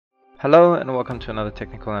Hello and welcome to another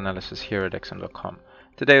technical analysis here at xm.com.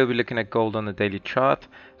 Today we'll be looking at gold on the daily chart.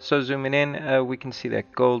 So zooming in, we can see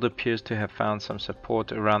that gold appears to have found some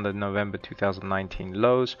support around the November 2019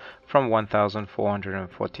 lows from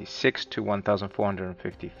 1,446 to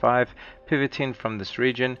 1,455, pivoting from this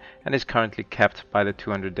region, and is currently capped by the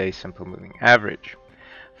 200-day simple moving average.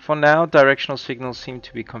 For now, directional signals seem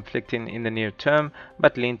to be conflicting in the near term,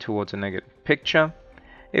 but lean towards a negative picture.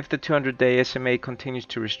 If the 200-day SMA continues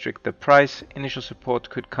to restrict the price, initial support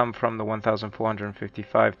could come from the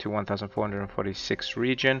 1,455 to 1,446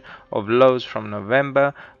 region of lows from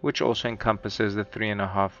November, which also encompasses the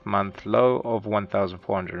 3.5-month low of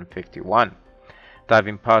 1,451.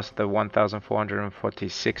 Diving past the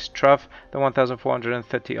 1,446 trough, the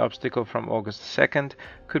 1,430 obstacle from August 2nd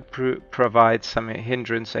could provide some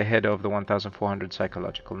hindrance ahead of the 1,400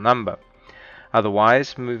 psychological number.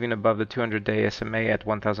 Otherwise, moving above the 200-day SMA at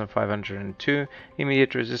 1,502,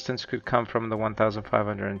 immediate resistance could come from the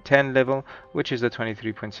 1,510 level, which is the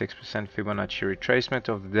 23.6% Fibonacci retracement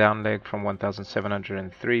of the down leg from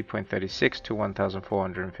 1,703.36 to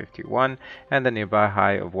 1,451, and the nearby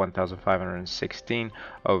high of 1,516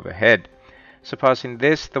 overhead. Surpassing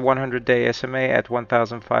this, the 100-day SMA at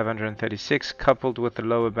 1,536, coupled with the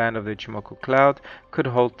lower band of the Ichimoku cloud, could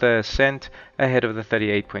halt the ascent ahead of the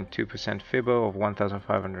 38.2% Fibo of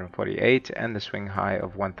 1,548 and the swing high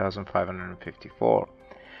of 1,554.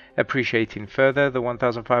 Appreciating further, the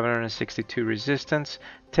 1,562 resistance,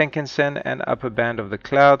 Tenkan-sen, and upper band of the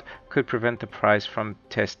cloud could prevent the price from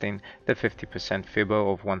testing the 50%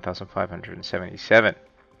 Fibo of 1,577.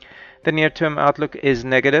 The near-term outlook is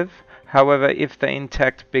negative. However, if the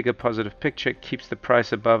intact bigger positive picture keeps the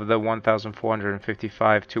price above the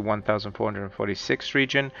 1,455 to 1,446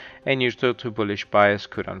 region, a neutral to bullish bias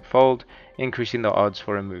could unfold, increasing the odds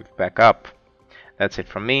for a move back up. That's it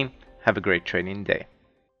from me. Have a great trading day.